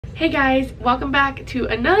Hey guys, welcome back to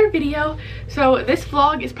another video. So this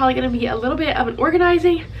vlog is probably going to be a little bit of an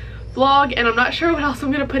organizing vlog, and I'm not sure what else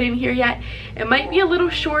I'm going to put in here yet. It might be a little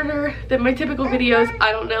shorter than my typical videos.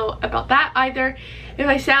 I don't know about that either. If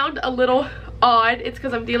I sound a little odd, it's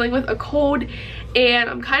because I'm dealing with a cold and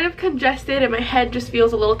I'm kind of congested and my head just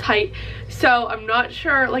feels a little tight. So I'm not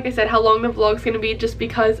sure, like I said, how long the vlog's going to be just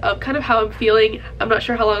because of kind of how I'm feeling. I'm not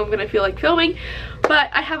sure how long I'm going to feel like filming,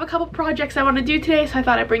 but I have a couple projects I want to do today, so I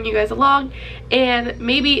thought I'd bring you guys along and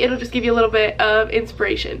maybe it'll just give you a little bit of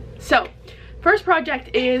inspiration. So first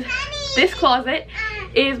project is this closet.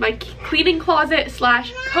 Is my cleaning closet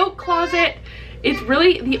slash coat closet. It's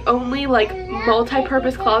really the only like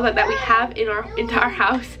multi-purpose closet that we have in our entire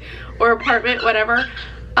house or apartment, whatever,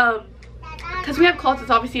 because we have closets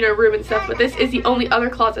obviously in our room and stuff, but this is the only other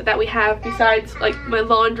closet that we have besides like my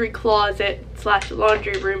laundry closet slash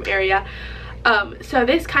laundry room area. So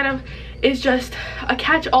this kind of is just a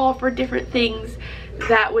catch-all for different things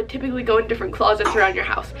that would typically go in different closets around your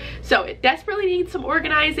house. So it desperately needs some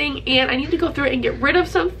organizing, and I need to go through it and get rid of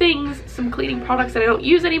some things, some cleaning products that I don't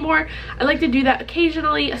use anymore. I like to do that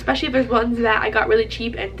occasionally, especially if there's ones that I got really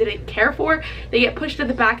cheap and didn't care for. They get pushed to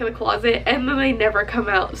the back of the closet and then they never come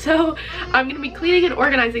out. So I'm going to be cleaning and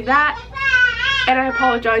organizing that. And I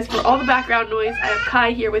apologize for all the background noise. I have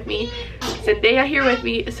Kai here with me, Zendaya here with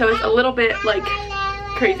me, so it's a little bit like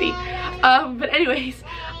crazy. But anyways,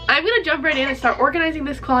 I'm gonna jump right in and start organizing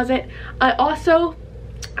this closet.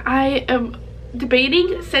 I am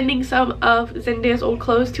debating sending some of Zendaya's old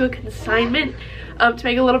clothes to a consignment to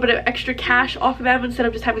make a little bit of extra cash off of them instead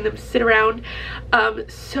of just having them sit around.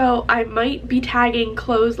 So I might be tagging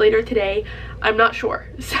clothes later today. I'm not sure.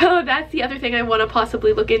 So that's the other thing I want to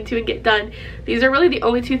possibly look into and get done. These are really the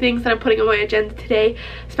only two things that I'm putting on my agenda today,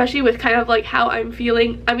 especially with kind of like how I'm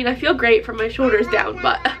feeling. I mean, I feel great from my shoulders down,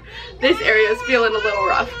 but this area is feeling a little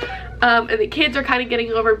rough. And the kids are kind of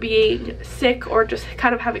getting over being sick or just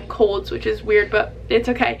kind of having colds, which is weird, but it's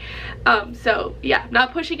okay. So yeah,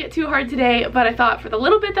 not pushing it too hard today, but I thought for the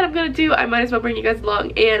little bit that I'm gonna do, I might as well bring you guys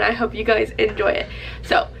along, and I hope you guys enjoy it.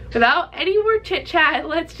 So without any more chit chat,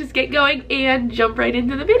 let's just get going and jump right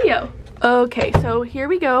into the video. Okay, so here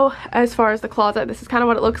we go. As far as the closet, this is kind of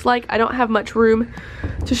what it looks like. I don't have much room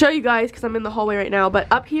to show you guys because I'm in the hallway right now, but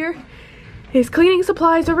up here is cleaning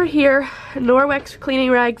supplies over here, Norwex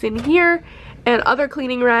cleaning rags in here, and other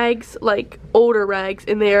cleaning rags, like older rags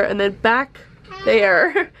in there, and then back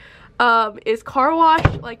there is car wash,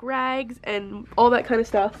 like rags and all that kind of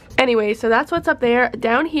stuff. Anyway, so that's what's up there.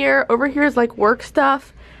 Down here, over here is like work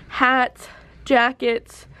stuff, hats,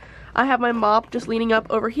 jackets. I have my mop just leaning up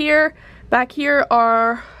over here. Back here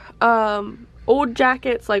are old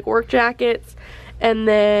jackets, like work jackets. And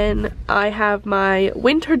then I have my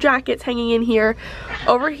winter jackets hanging in here.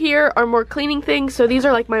 Over here are more cleaning things. So these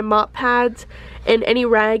are like my mop pads and any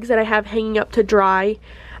rags that I have hanging up to dry.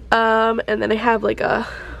 And then I have like a,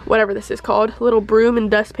 whatever this is called, little broom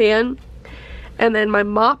and dustpan. And then my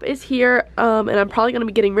mop is here. And I'm probably going to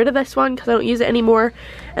be getting rid of this one because I don't use it anymore.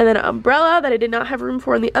 And then an umbrella that I did not have room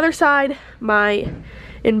for on the other side. My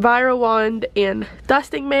Enviro wand and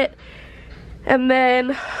dusting mitt. And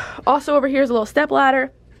then also over here is a little step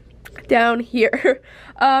ladder down here.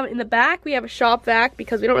 In the back we have a shop vac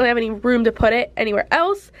because we don't really have any room to put it anywhere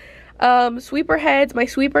else. Sweeper heads. My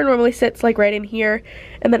sweeper normally sits like right in here.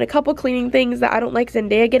 And then a couple cleaning things that I don't like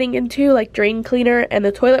Zendaya getting into, like drain cleaner and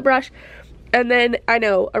the toilet brush. And then, I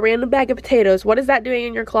know, a random bag of potatoes. What is that doing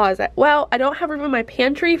in your closet? Well, I don't have room in my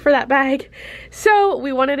pantry for that bag. So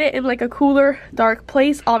we wanted it in like a cooler, dark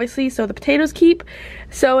place, obviously, so the potatoes keep.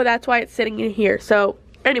 So that's why it's sitting in here. So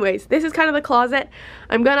anyways, this is kind of the closet.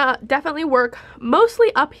 I'm gonna definitely work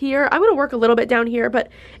mostly up here. I'm gonna work a little bit down here, but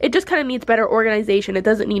it just kind of needs better organization. It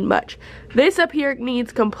doesn't need much. This up here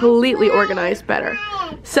needs completely organized better.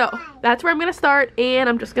 So that's where I'm gonna start, and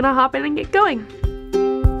I'm just gonna hop in and get going.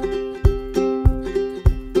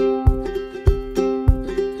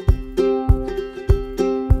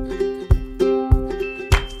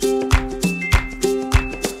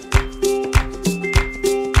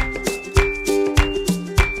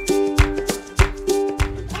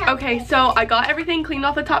 Okay, so I got everything cleaned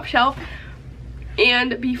off the top shelf,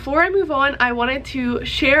 and before I move on, I wanted to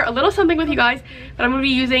share a little something with you guys that I'm going to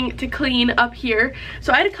be using to clean up here.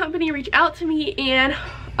 So I had a company reach out to me and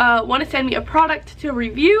want to send me a product to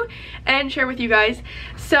review and share with you guys.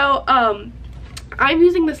 So I'm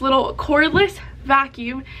using this little cordless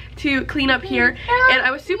vacuum to clean up here, and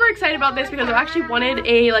I was super excited about this because I actually wanted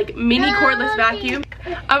a like mini cordless vacuum.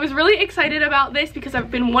 I was really excited about this because I've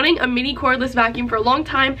been wanting a mini cordless vacuum for a long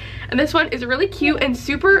time, and this one is really cute and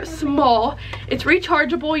super small. It's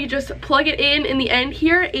rechargeable. You just plug it in the end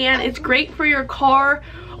here, and it's great for your car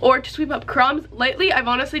or to sweep up crumbs. Lately I've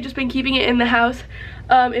honestly just been keeping it in the house.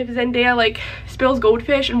 If Zendaya like spills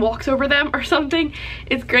goldfish and walks over them or something,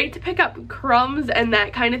 it's great to pick up crumbs and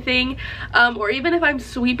that kind of thing. Or even if I'm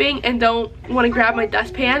sweeping and don't want to grab my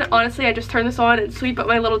dustpan, honestly I just turn this on and sweep up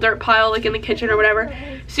my little dirt pile like in the kitchen or whatever.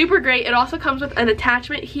 Super great. It also comes with an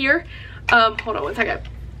attachment here. Hold on one second.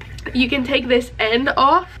 You can take this end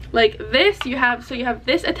off like this. So you have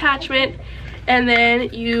this attachment, and then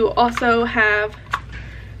you also have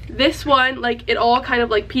this one, like it all kind of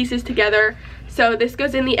like pieces together. So this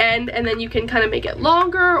goes in the end, and then you can kind of make it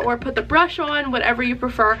longer or put the brush on, whatever you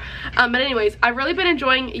prefer. But anyways, I've really been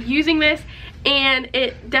enjoying using this, and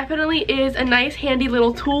it definitely is a nice handy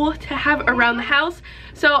little tool to have around the house.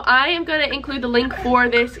 So I am going to include the link for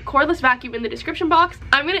this cordless vacuum in the description box.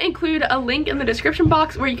 I'm going to include a link in the description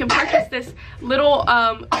box where you can purchase this little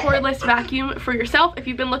cordless vacuum for yourself if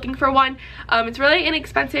you've been looking for one. It's really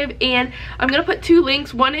inexpensive, and I'm going to put two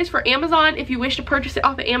links. One is for Amazon if you wish to purchase it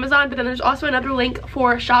off of Amazon, but then there's also another link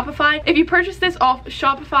for Shopify. If you purchase this off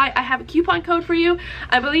Shopify, I have a coupon code for you.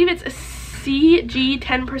 I believe it's CG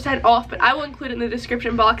 10% off, but I will include it in the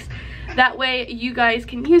description box. That way you guys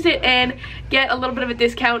can use it and get a little bit of a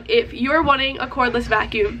discount if you're wanting a cordless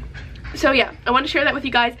vacuum. So yeah, I want to share that with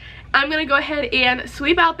you guys. I'm going to go ahead and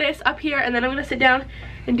sweep out this up here, and then I'm going to sit down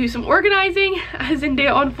and do some organizing as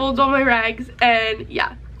Zendaya unfolds all my rags, and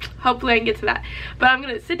yeah, hopefully I can get to that. But I'm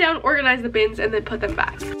going to sit down, organize the bins, and then put them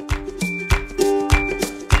back.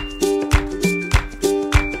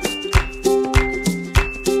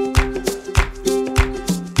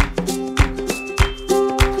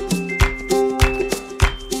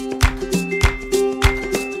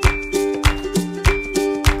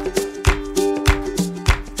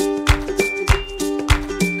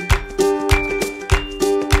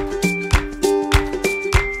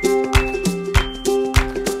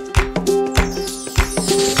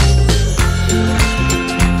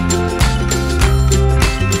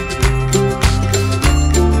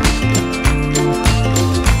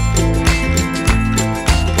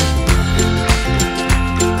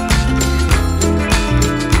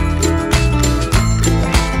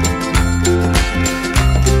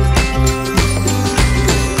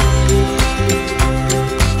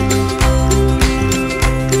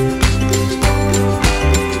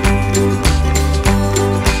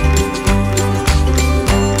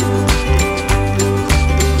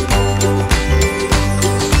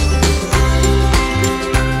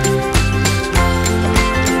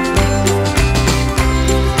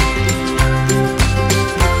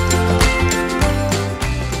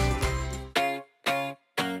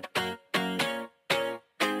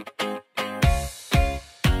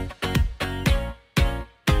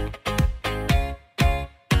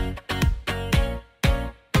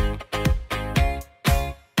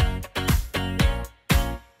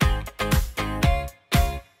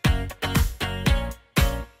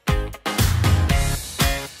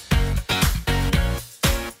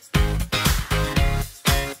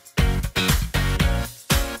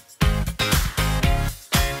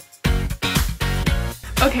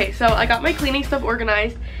 Okay, so I got my cleaning stuff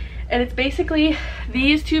organized, and it's basically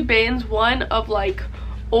these two bins, one of like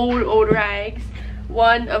old rags,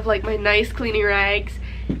 one of like my nice cleaning rags,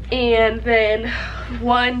 and then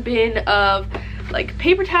one bin of like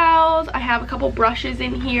paper towels. I have a couple brushes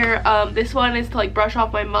in here. This one is to like brush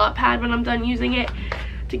off my mop pad when I'm done using it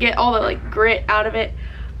to get all the like grit out of it.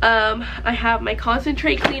 I have my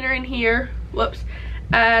concentrate cleaner in here, whoops,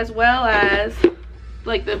 as well as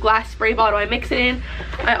like the glass spray bottle I mix it in.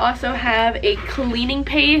 I also have a cleaning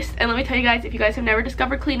paste, and let me tell you guys, if you guys have never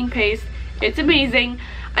discovered cleaning paste, it's amazing.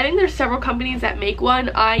 I think there's several companies that make one.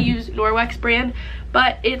 I use Norwex brand,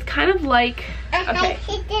 but it's kind of like, okay,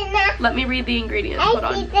 let me read the ingredients. Hold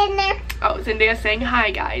on. Oh, Zendaya's saying hi,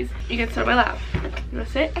 guys. You can sit on my lap. You wanna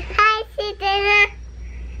sit? Hi, Zendaya.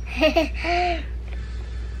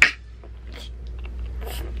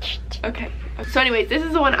 Okay, so anyways, this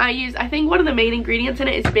is the one I use. I think one of the main ingredients in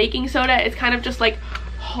it is baking soda. It's kind of just like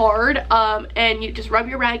hard, and you just rub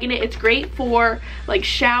your rag in it. It's great for like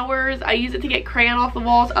showers. I use it to get crayon off the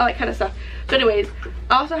walls, all that kind of stuff. So anyways,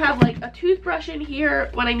 I also have like a toothbrush in here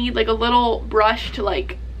when I need like a little brush to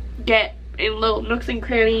like get in little nooks and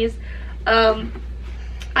crannies.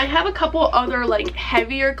 I have a couple other like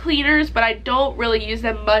heavier cleaners, but I don't really use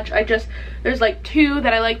them much. There's like two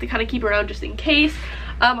that I like to kind of keep around just in case.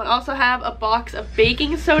 I also have a box of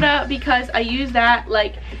baking soda because I use that,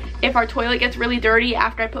 like, if our toilet gets really dirty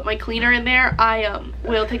after I put my cleaner in there, I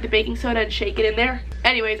will take the baking soda and shake it in there.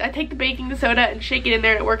 Anyways, I take the baking soda and shake it in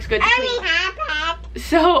there and it works good to clean.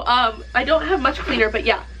 So, I don't have much cleaner, but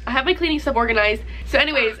yeah, I have my cleaning stuff organized. So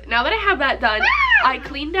anyways, now that I have that done, I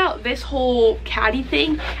cleaned out this whole caddy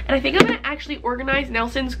thing, and I think I'm gonna actually organize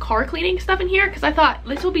Nelson's car cleaning stuff in here, because I thought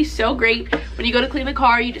this will be so great. When you go to clean the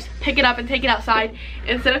car, you just pick it up and take it outside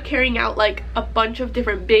instead of carrying out like a bunch of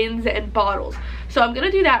different bins and bottles. So I'm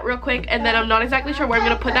gonna do that real quick, and then I'm not exactly sure where I'm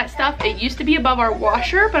gonna put that stuff. It used to be above our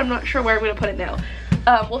washer, but I'm not sure where I'm gonna put it now.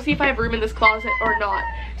 We'll see if I have room in this closet or not.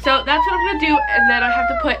 So that's what I'm gonna do, and then I have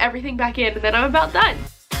to put everything back in, and then I'm about done.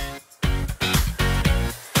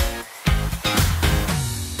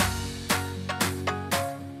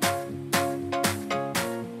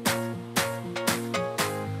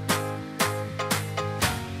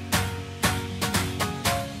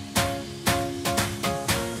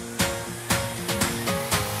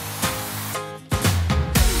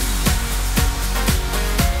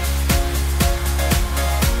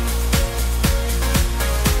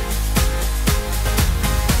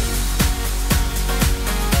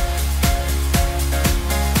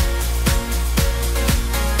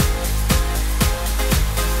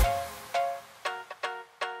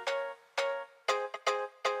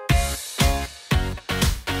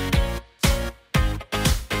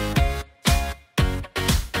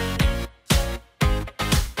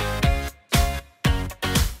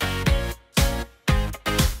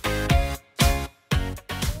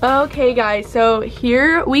 Okay guys, so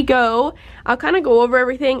here we go. I'll kind of go over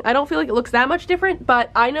everything. I don't feel like it looks that much different, but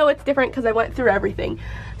I know it's different because I went through everything.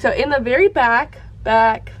 So in the very back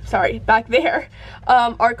there,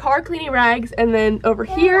 are car cleaning rags, and then over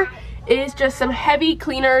here is just some heavy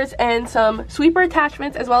cleaners and some sweeper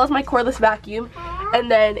attachments, as well as my cordless vacuum. And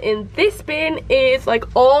then in this bin is like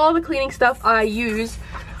all the cleaning stuff I use,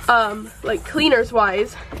 like cleaners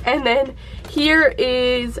wise. And then here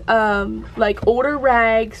is like older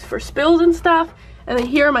rags for spills and stuff, and then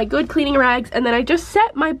here are my good cleaning rags. And then I just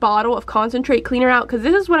set my bottle of concentrate cleaner out because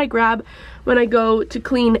this is what I grab when I go to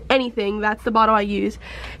clean anything. That's the bottle I use.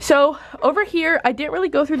 So over here, I didn't really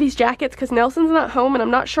go through these jackets because Nelson's not home and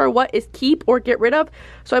I'm not sure what is keep or get rid of,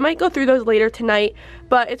 so I might go through those later tonight.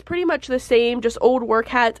 But it's pretty much the same, just old work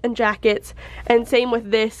hats and jackets, and same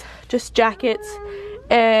with this, just jackets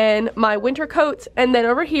and my winter coats. And then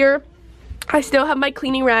over here I still have my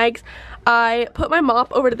cleaning rags. I put my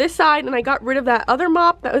mop over to this side, and I got rid of that other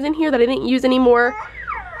mop that was in here that I didn't use anymore.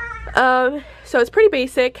 So it's pretty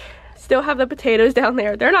basic. Still have the potatoes down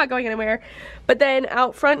there. They're not going anywhere. But then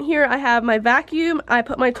out front here, I have my vacuum. I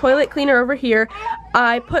put my toilet cleaner over here.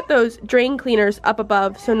 I put those drain cleaners up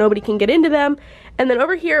above so nobody can get into them. And then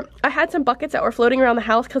over here, I had some buckets that were floating around the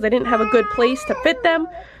house because I didn't have a good place to fit them.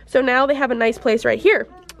 So now they have a nice place right here.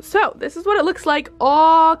 So this is what it looks like,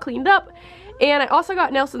 all cleaned up. And I also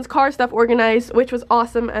got Nelson's car stuff organized, which was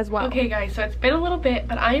awesome as well. Okay guys, so it's been a little bit,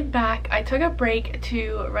 but I'm back. I took a break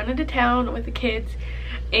to run into town with the kids,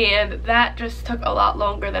 and that just took a lot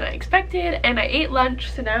longer than I expected. And I ate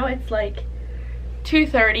lunch, so now it's like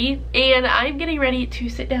 2:30, and I'm getting ready to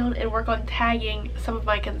sit down and work on tagging some of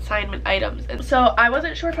my consignment items. And so I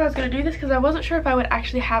wasn't sure if I was going to do this because I wasn't sure if I would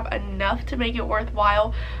actually have enough to make it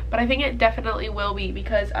worthwhile, but I think it definitely will be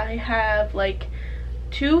because I have like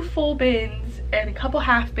 2 full bins and a couple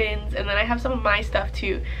half bins, and then I have some of my stuff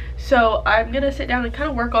too. So I'm gonna sit down and kind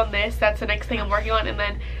of work on this. That's the next thing I'm working on. And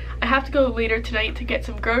then I have to go later tonight to get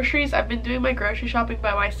some groceries. I've been doing my grocery shopping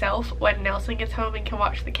by myself when Nelson gets home and can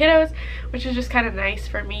watch the kiddos, which is just kind of nice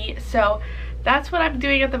for me. So that's what I'm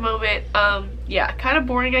doing at the moment. Yeah, kind of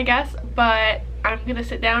boring I guess, but I'm gonna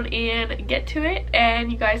sit down and get to it,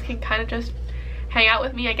 and you guys can kind of just hang out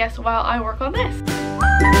with me I guess while I work on this.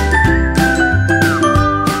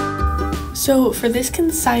 So for this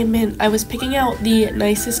consignment, I was picking out the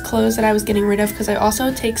nicest clothes that I was getting rid of because I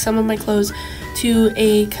also take some of my clothes to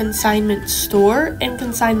a consignment store and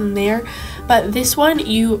consign them there. But this one,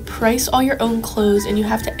 you price all your own clothes and you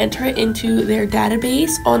have to enter it into their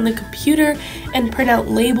database on the computer and print out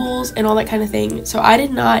labels and all that kind of thing. So I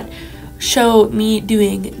did not show me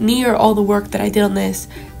doing near all the work that I did on this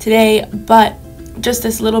today, but just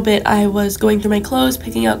this little bit. I was going through my clothes,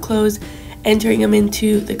 picking out clothes, entering them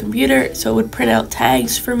into the computer so it would print out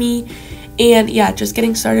tags for me, and yeah, just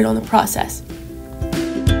getting started on the process.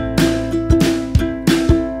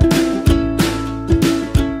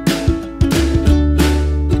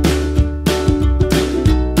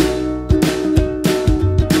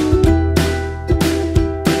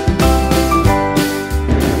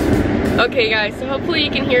 Okay Okay guys, so hopefully you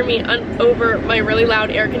can hear me over my really loud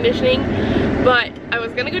air conditioning, but I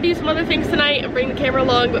was gonna go do some other things tonight and bring the camera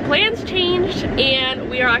along, but plans changed and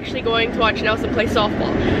we are actually going to watch Nelson play softball.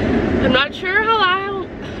 I'm not sure how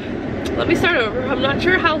long, let me start over. I'm not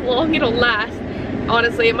sure how long it'll last.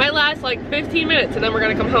 Honestly, it might last like 15 minutes and then we're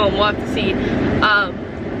gonna come home. We'll have to see,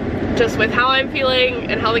 just with how I'm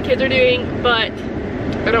feeling and how the kids are doing, but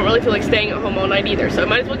I don't really feel like staying at home all night either, so I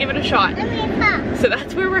might as well give it a shot. So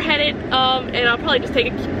that's where we're headed, and I'll probably just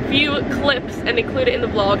take a few clips and include it in the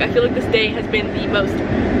vlog. I feel like this day has been the most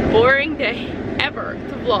boring day ever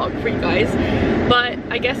to vlog for you guys, but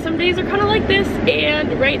I guess some days are kind of like this,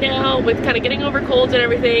 and right now with kind of getting over colds and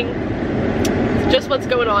everything, it's just what's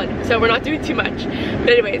going on, so we're not doing too much.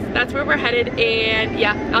 But anyways, that's where we're headed, and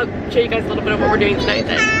yeah, I'll show you guys a little bit of what we're doing tonight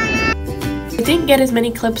then. I didn't get as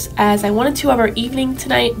many clips as I wanted to of our evening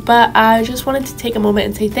tonight, but I just wanted to take a moment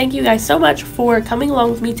and say thank you guys so much for coming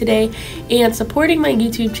along with me today and supporting my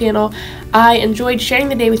YouTube channel. I enjoyed sharing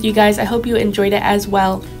the day with you guys. I hope you enjoyed it as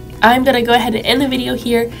well. I'm gonna go ahead and end the video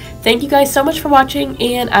here. Thank you guys so much for watching,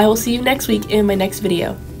 and I will see you next week in my next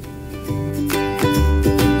video.